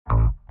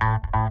Hi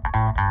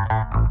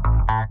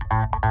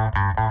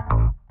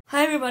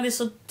everybody,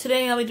 so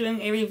today I'll be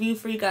doing a review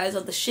for you guys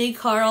of the Shay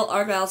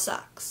Argyle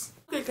socks.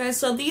 Okay guys,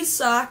 so these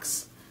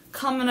socks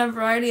come in a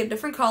variety of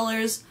different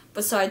colors.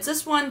 Besides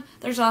this one,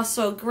 there's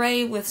also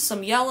gray with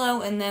some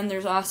yellow, and then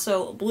there's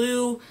also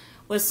blue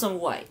with some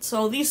white.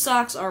 So these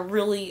socks are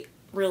really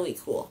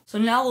cool. So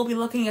now we'll be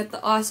looking at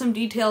the awesome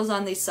details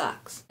on these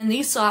socks. And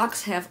these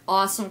socks have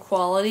awesome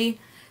quality.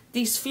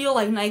 These feel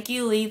like Nike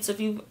Elites if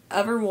you've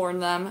ever worn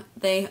them.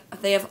 They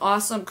have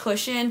awesome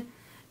cushion,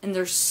 and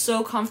they're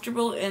so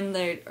comfortable, and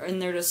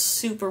they're just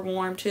super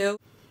warm too.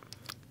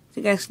 As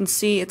you guys can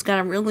see, it's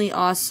got a really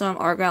awesome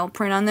Argyle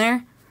print on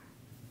there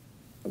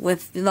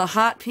with the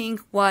hot pink,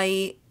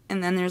 white,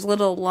 and then there's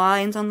little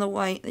lines on the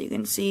white that you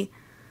can see.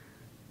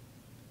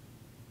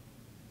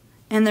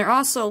 And they're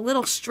also a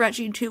little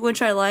stretchy too,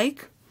 which I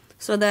like,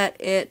 so that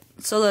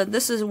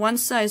this is one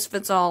size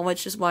fits all,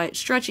 which is why it's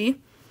stretchy,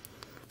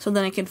 so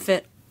then it can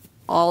fit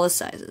all the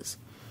sizes.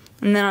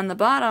 And then on the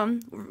bottom,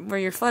 where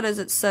your foot is,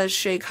 it says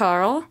Shay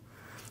Carl.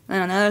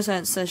 And on the other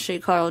side, it says Shay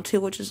Carl too,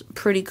 which is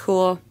pretty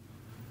cool.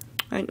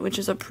 Right, which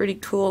is a pretty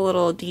cool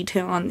little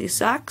detail on these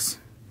socks.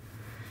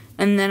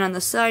 And then on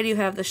the side, you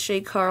have the Shay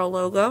Carl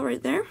logo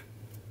right there.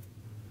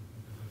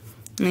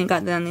 And you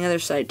got that on the other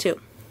side too.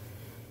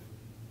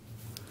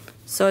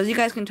 So as you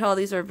guys can tell,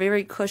 these are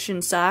very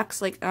cushioned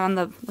socks. Like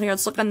here,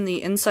 let's look on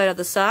the inside of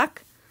the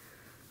sock.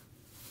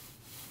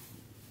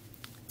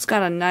 It's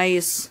got a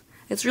nice.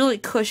 It's really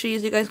cushy,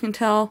 as you guys can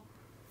tell.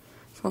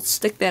 So let's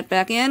stick that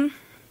back in.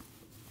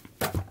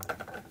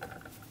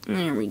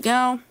 There we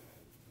go.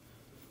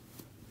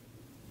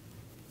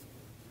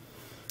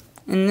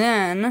 And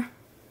then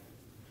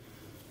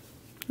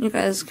you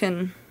guys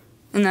can,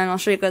 and then I'll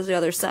show you guys the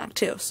other sock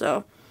too.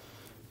 So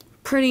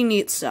pretty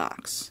neat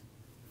socks.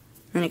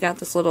 And you got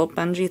this little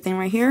bungee thing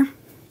right here.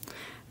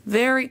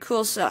 Very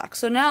cool socks.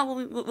 So now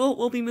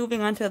we'll be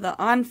moving on to the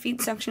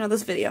on-feet section of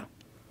this video.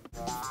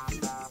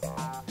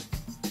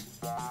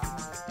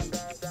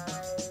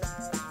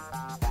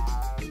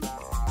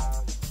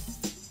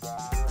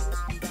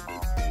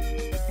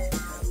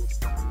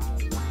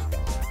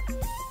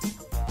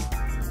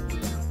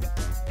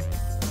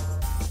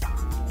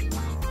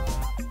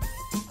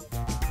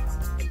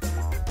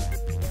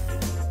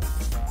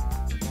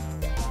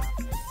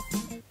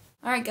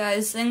 Alright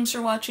guys, thanks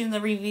for watching the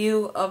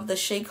review of the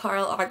Shay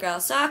Argyle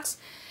socks.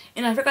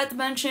 And I forgot to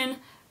mention,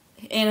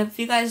 and if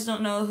you guys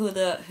don't know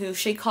who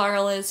Shay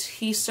is,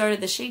 he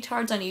started the Shay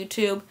Tards on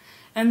YouTube,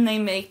 and they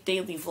make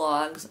daily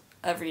vlogs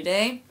every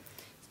day.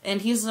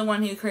 And he's the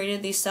one who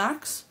created these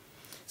socks.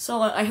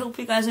 So I hope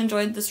you guys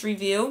enjoyed this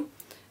review.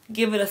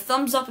 Give it a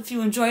thumbs up if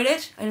you enjoyed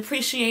it. I'd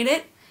appreciate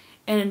it.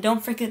 And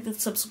don't forget to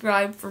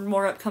subscribe for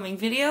more upcoming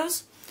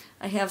videos.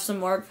 I have some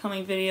more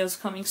upcoming videos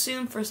coming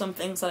soon for some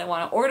things that I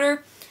want to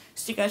order.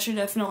 So you guys should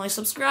definitely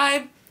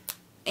subscribe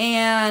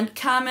and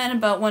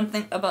comment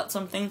about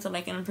some things that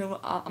I can improve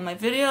on my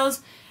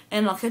videos,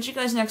 and I'll catch you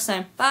guys next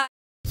time. Bye!